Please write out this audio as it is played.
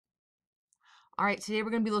All right, today we're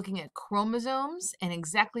going to be looking at chromosomes and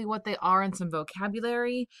exactly what they are and some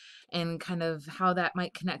vocabulary and kind of how that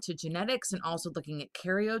might connect to genetics, and also looking at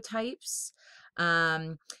karyotypes.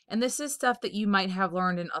 And this is stuff that you might have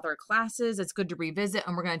learned in other classes. It's good to revisit,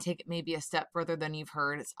 and we're going to take it maybe a step further than you've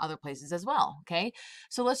heard other places as well. Okay,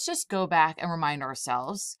 so let's just go back and remind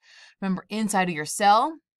ourselves. Remember, inside of your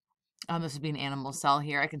cell, this would be an animal cell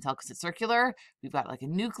here. I can tell because it's circular. We've got like a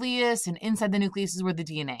nucleus, and inside the nucleus is where the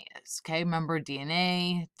DNA is. Okay, remember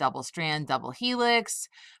DNA, double strand, double helix,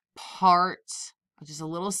 part, just a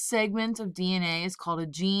little segment of DNA is called a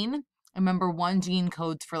gene. And remember, one gene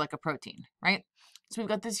codes for like a protein, right? So we've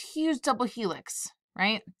got this huge double helix,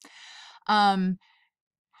 right? And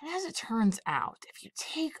as it turns out, if you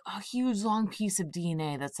take a huge long piece of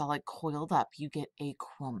DNA that's all like coiled up, you get a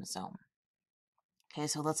chromosome. Okay,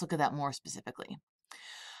 so let's look at that more specifically.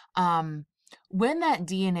 When that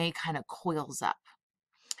DNA kind of coils up,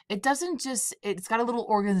 it doesn't just, it's got a little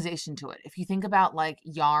organization to it. If you think about like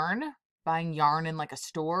yarn, buying yarn in like a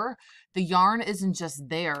store, the yarn isn't just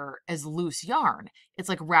there as loose yarn. It's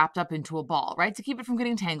like wrapped up into a ball, right? To keep it from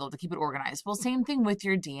getting tangled, to keep it organized. Well, same thing with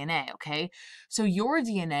your DNA, okay? So your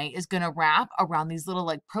DNA is going to wrap around these little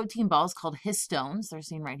like protein balls called histones. They're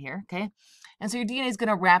seen right here, okay? And so your DNA is going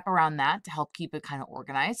to wrap around that to help keep it kind of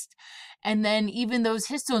organized. And then even those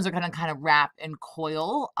histones are going to kind of wrap and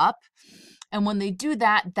coil up. And when they do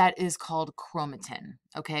that, that is called chromatin,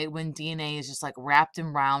 okay? When DNA is just like wrapped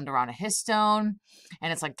and round around a histone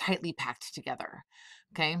and it's like tightly packed together,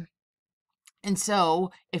 okay? And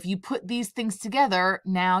so if you put these things together,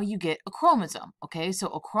 now you get a chromosome, okay? So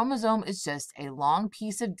a chromosome is just a long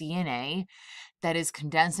piece of DNA that is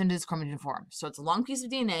condensed into its chromatin form. So it's a long piece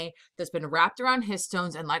of DNA that's been wrapped around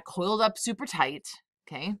histones and like coiled up super tight,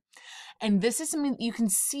 okay? And this is something that you can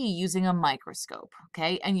see using a microscope,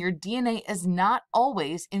 okay? And your DNA is not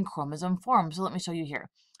always in chromosome form. So let me show you here.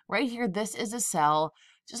 Right here, this is a cell,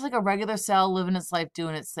 just like a regular cell living its life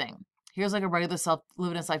doing its thing. Here's like a regular cell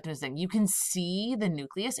living its life doing its thing. You can see the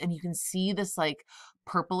nucleus, and you can see this like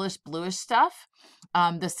purplish bluish stuff.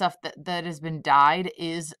 The stuff that has been dyed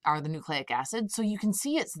are the nucleic acids. So you can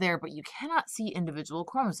see it's there, but you cannot see individual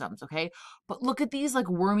chromosomes, okay? But look at these like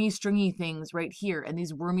wormy stringy things right here and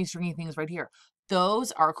these wormy stringy things right here.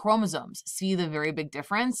 Those are chromosomes. See the very big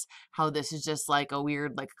difference? How this is just like a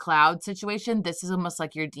weird like cloud situation. This is almost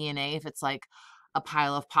like your DNA if it's like a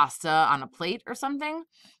pile of pasta on a plate or something.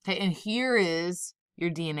 Okay, and here is your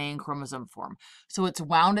DNA in chromosome form. So it's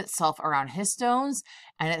wound itself around histones,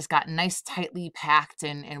 and it's got nice tightly packed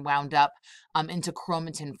and wound up into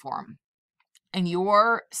chromatin form. And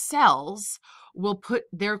your cells will put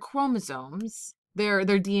their chromosomes, their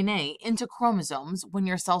DNA into chromosomes when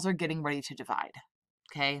your cells are getting ready to divide,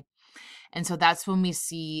 okay? And so that's when we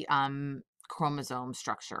see chromosome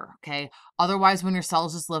structure, okay? Otherwise, when your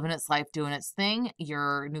cell's just living its life doing its thing,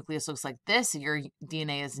 your nucleus looks like this. Your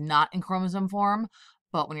DNA is not in chromosome form,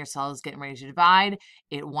 but when your cell is getting ready to divide,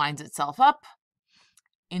 it winds itself up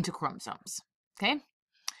into chromosomes, okay?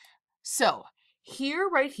 So here,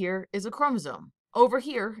 right here, is a chromosome. Over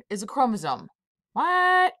here is a chromosome.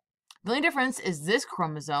 What? The only difference is this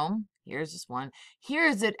chromosome, here's this one, here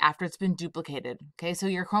is it after it's been duplicated. Okay, so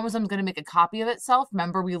your chromosome is going to make a copy of itself.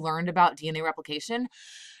 Remember, we learned about DNA replication.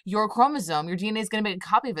 Your chromosome, your DNA is going to make a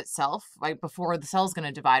copy of itself, right, before the cell is going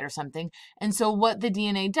to divide or something. And so what the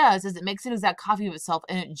DNA does is it makes an exact copy of itself,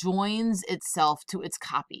 and it joins itself to its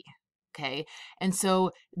copy. Okay, and so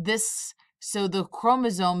the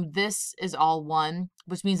chromosome, this is all one,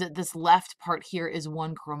 which means that this left part here is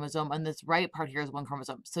one chromosome and this right part here is one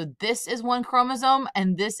chromosome. So this is one chromosome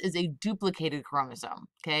and this is a duplicated chromosome,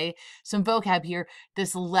 okay? Some vocab here.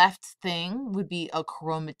 This left thing would be a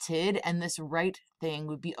chromatid and this right thing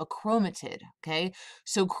would be a chromatid, okay?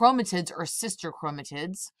 So chromatids or sister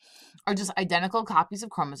chromatids are just identical copies of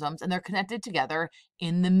chromosomes, and they're connected together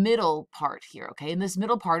in the middle part here, okay? And this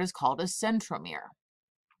middle part is called a centromere.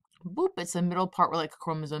 Boop, it's the middle part where like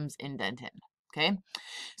chromosomes indent in, okay?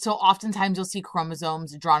 So oftentimes you'll see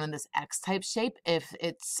chromosomes drawn in this X-type shape if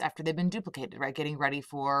it's after they've been duplicated, right? Getting ready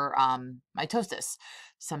for mitosis.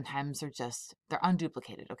 Sometimes they're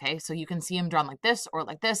unduplicated, okay? So you can see them drawn like this or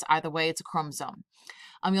like this. Either way, it's a chromosome.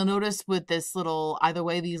 You'll notice with this little, either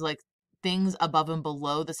way, these like things above and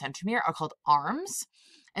below the centromere are called arms.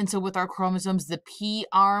 And so with our chromosomes, the P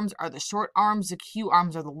arms are the short arms, the Q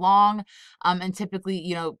arms are the long. And typically,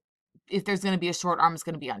 you know, if there's going to be a short arm, it's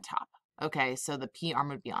going to be on top. Okay, so the P arm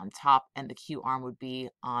would be on top and the Q arm would be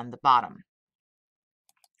on the bottom.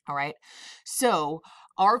 All right. So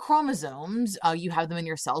our chromosomes, you have them in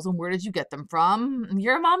your cells. And where did you get them from?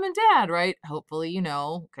 Your mom and dad, right? Hopefully, you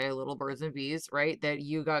know, okay, little birds and bees, right? That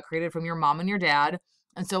you got created from your mom and your dad.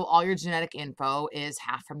 And so all your genetic info is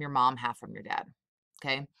half from your mom, half from your dad.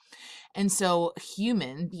 Okay. And so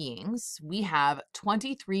human beings, we have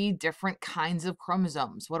 23 different kinds of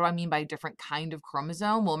chromosomes. What do I mean by different kind of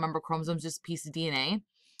chromosome? Well, remember, chromosomes just a piece of DNA.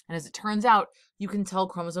 And as it turns out, you can tell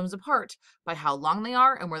chromosomes apart by how long they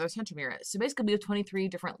are and where their centromere is. So basically, we have 23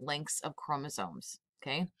 different lengths of chromosomes,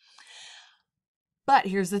 okay? But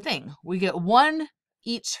here's the thing. We get one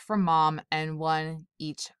each from mom and one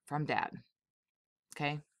each from dad,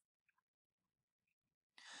 okay?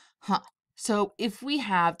 Huh. So if we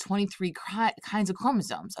have 23 kinds of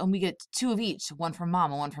chromosomes and we get two of each, one from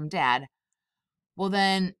mom and one from dad, well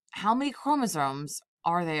then how many chromosomes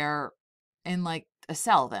are there in like a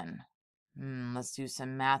cell then? Let's do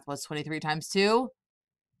some math. What's 23 times 2?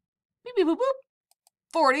 Beep, beep, boop, boop.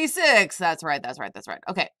 46. That's right. That's right. That's right.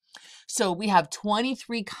 Okay. So we have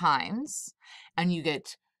 23 kinds and you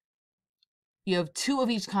have two of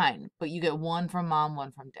each kind, but you get one from mom,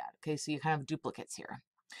 one from dad. Okay. So you kind of duplicates here.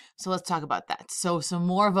 So let's talk about that. So some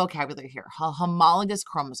more vocabulary here. A homologous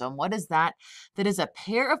chromosome. What is that? That is a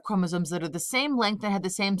pair of chromosomes that are the same length and have the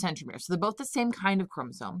same centromere. So they're both the same kind of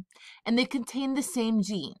chromosome. And they contain the same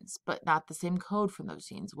genes, but not the same code from those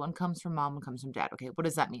genes. One comes from mom, one comes from dad. Okay, what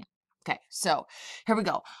does that mean? Okay, so here we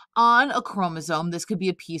go. On a chromosome, this could be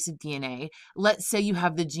a piece of DNA. Let's say you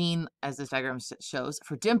have the gene, as this diagram shows,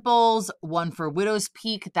 for dimples, one for widow's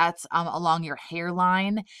peak. That's along your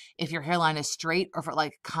hairline. If your hairline is straight or if it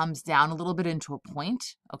like comes down a little bit into a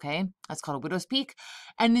point, okay, that's called a widow's peak.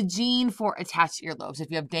 And the gene for attached earlobes. If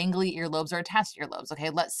you have dangly earlobes or attached earlobes, okay,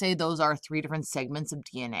 let's say those are 3 different segments of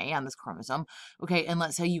DNA on this chromosome. Okay, and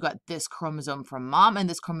let's say you got this chromosome from mom and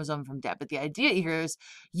this chromosome from dad. But the idea here is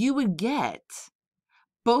you would get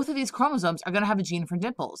both of these chromosomes are going to have a gene for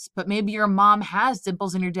dimples, but maybe your mom has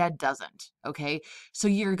dimples and your dad doesn't, okay? So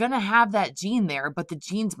you're going to have that gene there, but the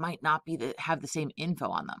genes might not have the same info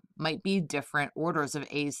on them. Might be different orders of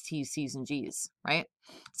A's, T's, C's, and G's, right?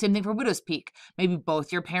 Same thing for widow's peak. Maybe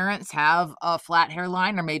both your parents have a flat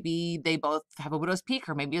hairline, or maybe they both have a widow's peak,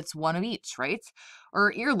 or maybe it's one of each, right?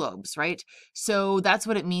 Or earlobes, right? So that's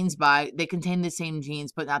what it means by they contain the same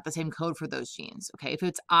genes, but not the same code for those genes, okay? If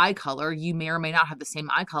it's eye color, you may or may not have the same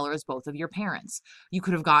eye color as both of your parents. You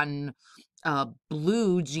could have gotten a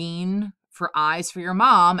blue gene for eyes for your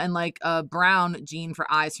mom and like a brown gene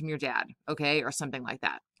for eyes from your dad, okay? Or something like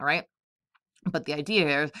that, all right? But the idea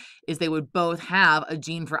here is they would both have a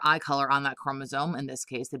gene for eye color on that chromosome. In this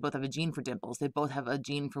case, they both have a gene for dimples. They both have a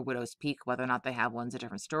gene for widow's peak. Whether or not they have one's a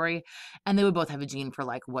different story. And they would both have a gene for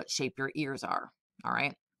like what shape your ears are. All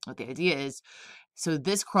right. What the idea is, so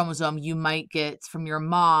this chromosome you might get from your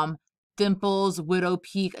mom, dimples, widow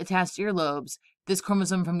peak, attached earlobes. This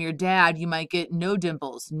chromosome from your dad, you might get no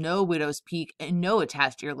dimples, no widow's peak, and no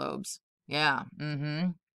attached earlobes. Yeah.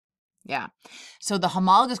 Yeah. So the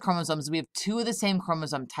homologous chromosomes, we have 2 of the same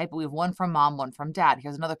chromosome type, but we have one from mom, one from dad.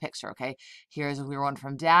 Here's another picture, okay? Here's your one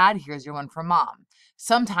from dad. Here's your one from mom.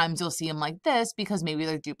 Sometimes you'll see them like this because maybe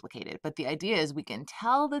they're duplicated. But the idea is we can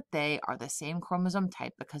tell that they are the same chromosome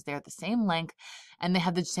type because they're the same length and they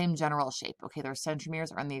have the same general shape. Okay, their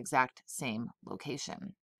centromeres are in the exact same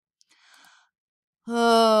location.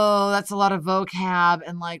 Oh, that's a lot of vocab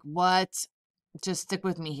and like what? Just stick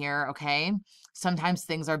with me here, okay? Sometimes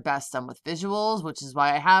things are best done with visuals, which is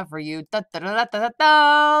why I have for you, da, da, da, da, da,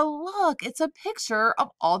 da. Look, it's a picture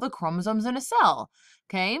of all the chromosomes in a cell,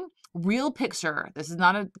 okay? Real picture. This is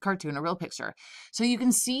not a cartoon, a real picture. So you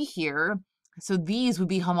can see here, so these would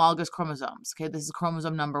be homologous chromosomes, okay? This is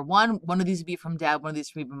chromosome number 1. One of these would be from dad, one of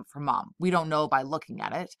these would be from mom. We don't know by looking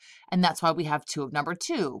at it. And that's why we have 2 of number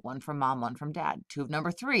 2, one from mom, one from dad. 2 of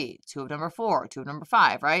number 3, 2 of number 4, 2 of number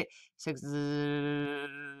 5, right? 6, all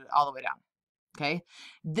the way down, okay?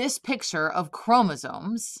 This picture of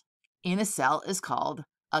chromosomes in a cell is called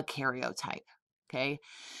a karyotype, okay?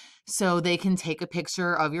 So they can take a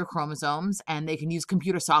picture of your chromosomes and they can use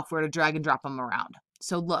computer software to drag and drop them around.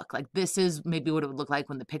 So look, like this is maybe what it would look like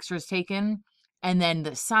when the picture is taken. And then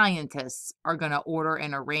the scientists are going to order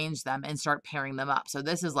and arrange them and start pairing them up. So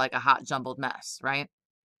this is like a hot jumbled mess, right?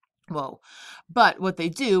 Whoa. But what they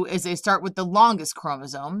do is they start with the longest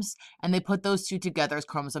chromosomes and they put those 2 together as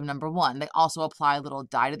chromosome number 1. They also apply a little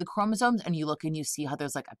dye to the chromosomes and you look and you see how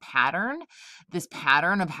there's like a pattern. This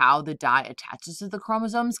pattern of how the dye attaches to the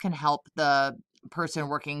chromosomes can help the person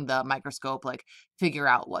working the microscope like figure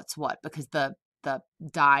out what's what because the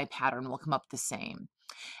dye pattern will come up the same.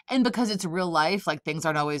 And because it's real life, like things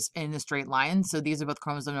aren't always in a straight line. So these are both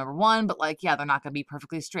chromosome number 1, but like, yeah, they're not going to be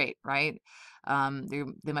perfectly straight, right?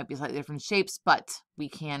 They might be slightly different shapes, but we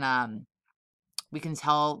can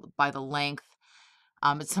tell by the length.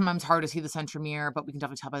 It's sometimes hard to see the centromere, but we can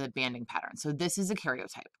definitely tell by the banding pattern. So this is a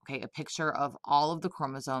karyotype, okay? A picture of all of the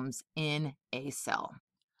chromosomes in a cell.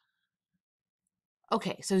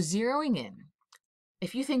 Okay, so zeroing in,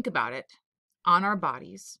 if you think about it, on our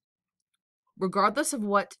bodies, regardless of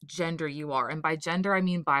what gender you are, and by gender, I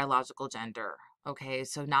mean biological gender, okay?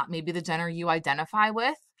 So not maybe the gender you identify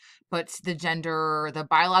with, but the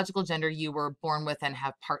biological gender you were born with and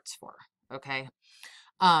have parts for, okay?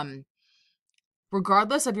 Um,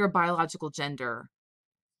 Regardless of your biological gender,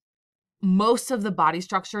 most of the body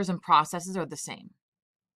structures and processes are the same.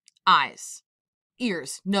 Eyes,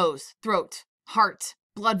 ears, nose, throat, heart,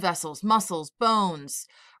 blood vessels, muscles, bones,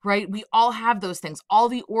 right? We all have those things, all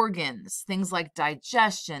the organs, things like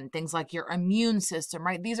digestion, things like your immune system,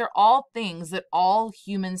 right? These are all things that all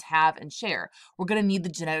humans have and share. We're going to need the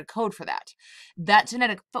genetic code for that. That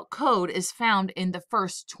genetic code is found in the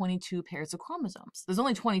first 22 pairs of chromosomes. There's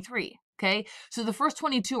only 23, okay? So the first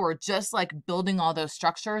 22 are just like building all those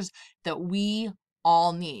structures that we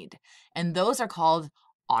all need. And those are called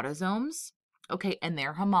autosomes. Okay, and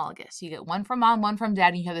they're homologous. You get one from mom, one from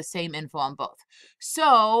dad, and you have the same info on both.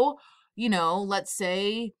 So, let's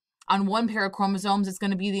say on one pair of chromosomes, it's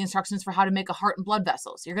going to be the instructions for how to make a heart and blood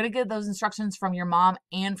vessels. You're going to get those instructions from your mom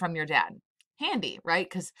and from your dad. Handy, right?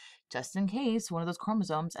 Because just in case one of those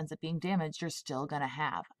chromosomes ends up being damaged, you're still going to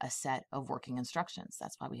have a set of working instructions.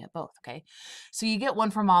 That's why we have both, okay? So you get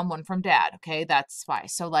one from mom, one from dad, okay? That's why.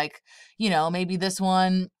 So like, maybe this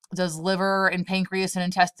one does liver and pancreas and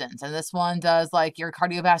intestines, and this one does like your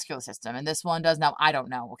cardiovascular system, and this one does, now I don't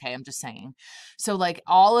know, okay, I'm just saying. So like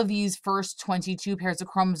all of these first 22 pairs of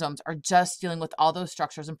chromosomes are just dealing with all those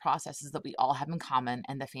structures and processes that we all have in common,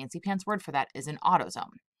 and the fancy pants word for that is an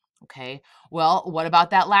autosome. Okay, well, what about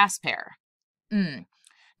that last pair?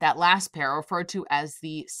 That last pair referred to as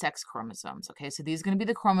the sex chromosomes. Okay, so these are going to be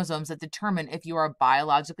the chromosomes that determine if you are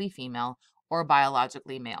biologically female or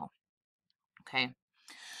biologically male. Okay.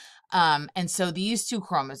 And so these two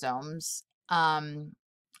chromosomes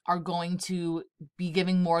are going to be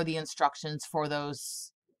giving more of the instructions for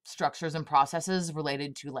those structures and processes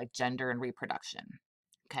related to like gender and reproduction.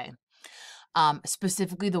 Okay.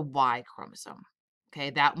 Specifically the Y chromosome. Okay,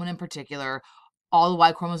 that one in particular, all the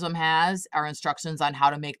Y chromosome has are instructions on how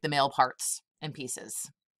to make the male parts and pieces.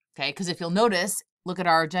 Okay, because if you'll notice, look at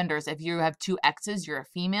our genders. If you have two X's, you're a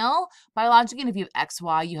female biologically, and if you have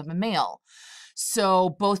XY, you have a male.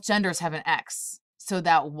 So both genders have an X. So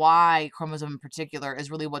that Y chromosome in particular is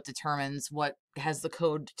really what determines what has the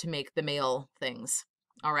code to make the male things.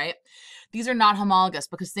 All right. These are not homologous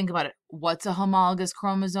because think about it. What's a homologous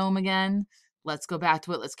chromosome again? Let's go back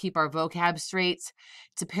to it. Let's keep our vocab straight.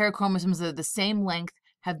 It's a pair of chromosomes that are the same length,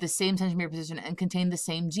 have the same centromere position, and contain the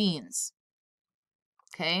same genes.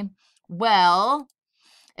 Okay. Well,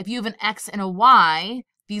 if you have an X and a Y,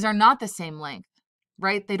 these are not the same length,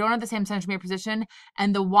 right? They don't have the same centromere position,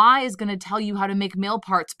 and the Y is going to tell you how to make male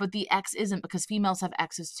parts, but the X isn't because females have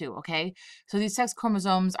X's too, okay? So these sex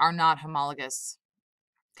chromosomes are not homologous,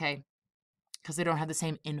 okay? Because they don't have the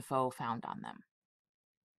same info found on them,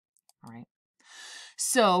 all right?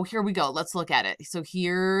 So here we go. Let's look at it. So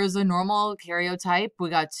here's a normal karyotype. We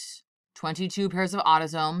got 22 pairs of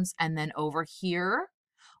autosomes, and then over here,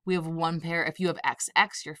 we have one pair. If you have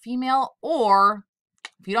XX, you're female, or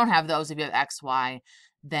if you don't have those, if you have XY,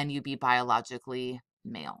 then you'd be biologically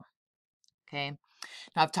male. Okay.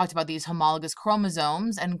 Now I've talked about these homologous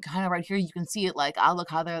chromosomes, and kind of right here you can see it like,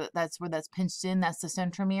 look how that's where that's pinched in. That's the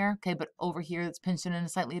centromere. Okay, but over here it's pinched in a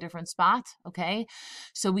slightly different spot. Okay,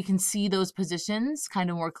 so we can see those positions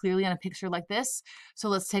kind of more clearly on a picture like this. So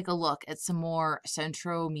let's take a look at some more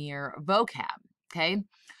centromere vocab. Okay,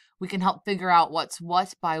 we can help figure out what's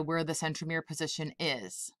what by where the centromere position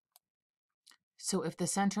is. So if the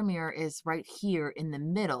centromere is right here in the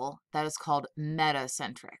middle, that is called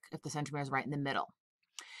metacentric, if the centromere is right in the middle.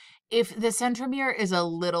 If the centromere is a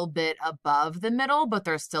little bit above the middle, but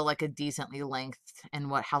there's still like a decently length,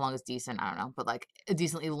 and how long is decent? I don't know, but like a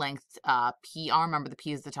decently length P arm, remember the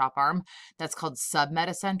P is the top arm, that's called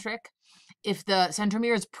submetacentric. If the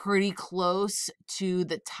centromere is pretty close to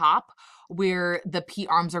the top, where the P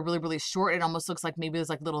arms are really, really short, it almost looks like maybe there's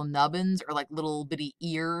like little nubbins or like little bitty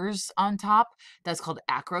ears on top. That's called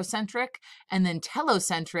acrocentric. And then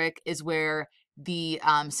telocentric is where the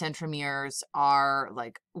centromeres are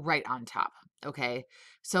like right on top. Okay,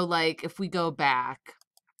 so like if we go back,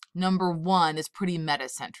 number 1 is pretty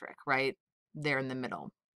metacentric, right there in the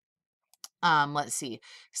middle. Let's see.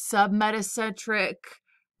 Submetacentric,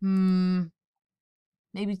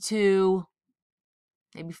 maybe 2,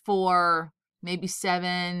 maybe 4, maybe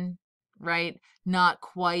 7, right? Not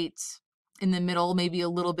quite in the middle, maybe a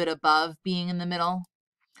little bit above being in the middle.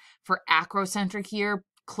 For acrocentric here,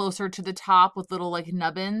 closer to the top with little like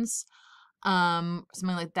nubbins,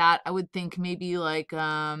 something like that. I would think maybe like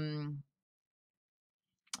a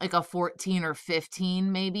 14 or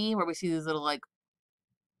 15 maybe, where we see these little like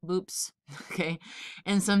boops. Okay.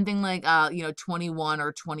 And something like 21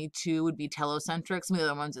 or 22 would be telocentric. Some of the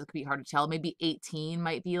other ones it could be hard to tell. Maybe 18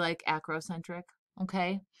 might be like acrocentric.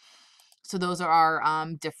 Okay. So those are our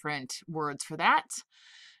different words for that.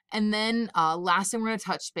 And then last thing we're going to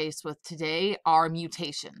touch base with today are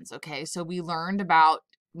mutations. Okay, so we learned about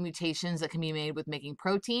mutations that can be made with making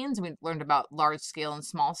proteins. We learned about large scale and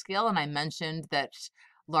small scale, and I mentioned that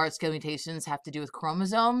large scale mutations have to do with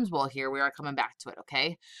chromosomes. Well, here we are coming back to it.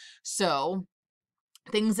 Okay, so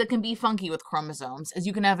things that can be funky with chromosomes is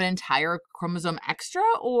you can have an entire chromosome extra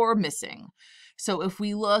or missing. So if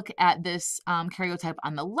we look at this karyotype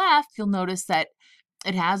on the left, you'll notice that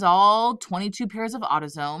it has all 22 pairs of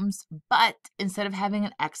autosomes, but instead of having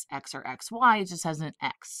an XX or XY, it just has an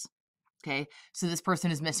X. Okay, so this person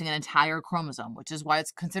is missing an entire chromosome, which is why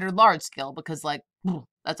it's considered large scale, because like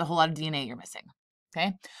that's a whole lot of DNA you're missing.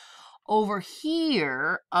 Okay, over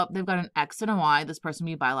here, they've got an X and a Y. This person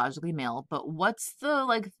would be biologically male, but what's the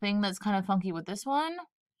like thing that's kind of funky with this one?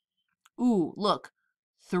 Ooh, look,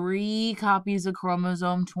 3 copies of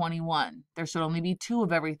chromosome 21. There should only be 2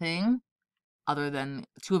 of everything, other than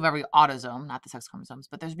 2 of every autosome, not the sex chromosomes,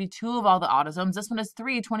 but there should be 2 of all the autosomes. This one is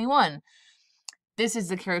 3, 21. This is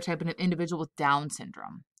the karyotype in an individual with Down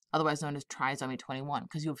syndrome, otherwise known as trisomy 21,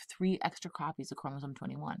 because you have 3 extra copies of chromosome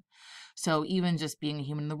 21. So even just being a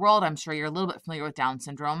human in the world, I'm sure you're a little bit familiar with Down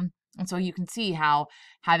syndrome. And so you can see how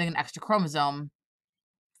having an extra chromosome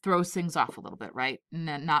throws things off a little bit, right?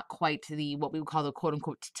 Not quite to the what we would call the quote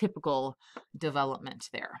unquote typical development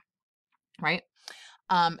there, right?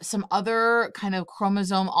 Some other kind of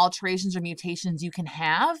chromosome alterations or mutations you can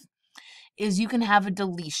have is you can have a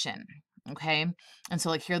deletion. Okay, and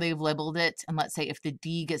so like here they've labeled it, and let's say if the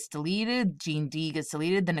D gets deleted, gene D gets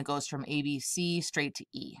deleted, then it goes from ABC straight to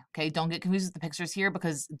E. Okay, don't get confused with the pictures here,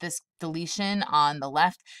 because this deletion on the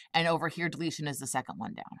left and over here deletion is the second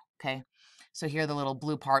one down. Okay, so here the little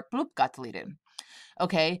blue part, bloop, got deleted.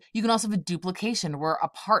 Okay, you can also have a duplication where a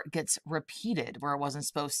part gets repeated where it wasn't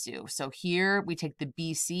supposed to. So here we take the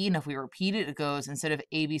BC, and if we repeat it, it goes, instead of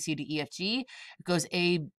A, B, C, D, E, F, G, it goes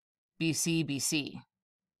A, B, C, B, C,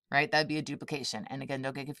 right? That'd be a duplication. And again,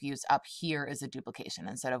 don't get confused. Up here is a duplication.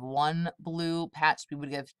 Instead of 1 blue patch, we would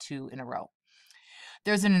give 2 in a row.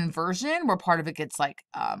 There's an inversion where part of it gets like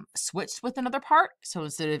switched with another part. So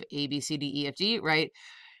instead of A, B, C, D, E, F, G, right?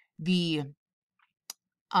 The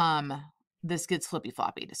this gets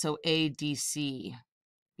flippy-floppied. So A, D, C,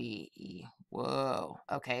 B, E. Whoa.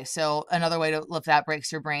 Okay, so another way to, if that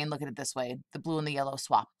breaks your brain, look at it this way. The blue and the yellow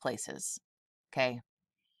swap places. Okay.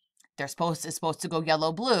 It's supposed to go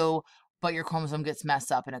yellow-blue, but your chromosome gets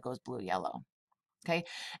messed up and it goes blue-yellow. Okay.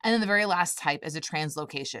 And then the very last type is a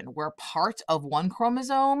translocation, where part of one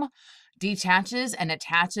chromosome detaches and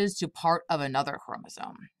attaches to part of another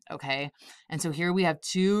chromosome. Okay. And so here we have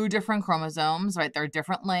 2 different chromosomes, right? They're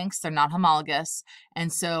different lengths. They're not homologous.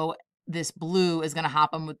 And so this blue is going to hop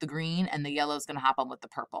on with the green, and the yellow is going to hop on with the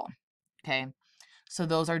purple. Okay. So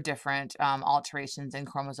those are different alterations in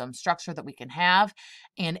chromosome structure that we can have.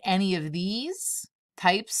 And any of these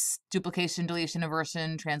types, duplication, deletion,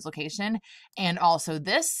 inversion, translocation, and also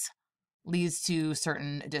this leads to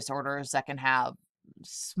certain disorders that can have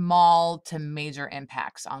small to major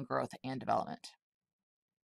impacts on growth and development.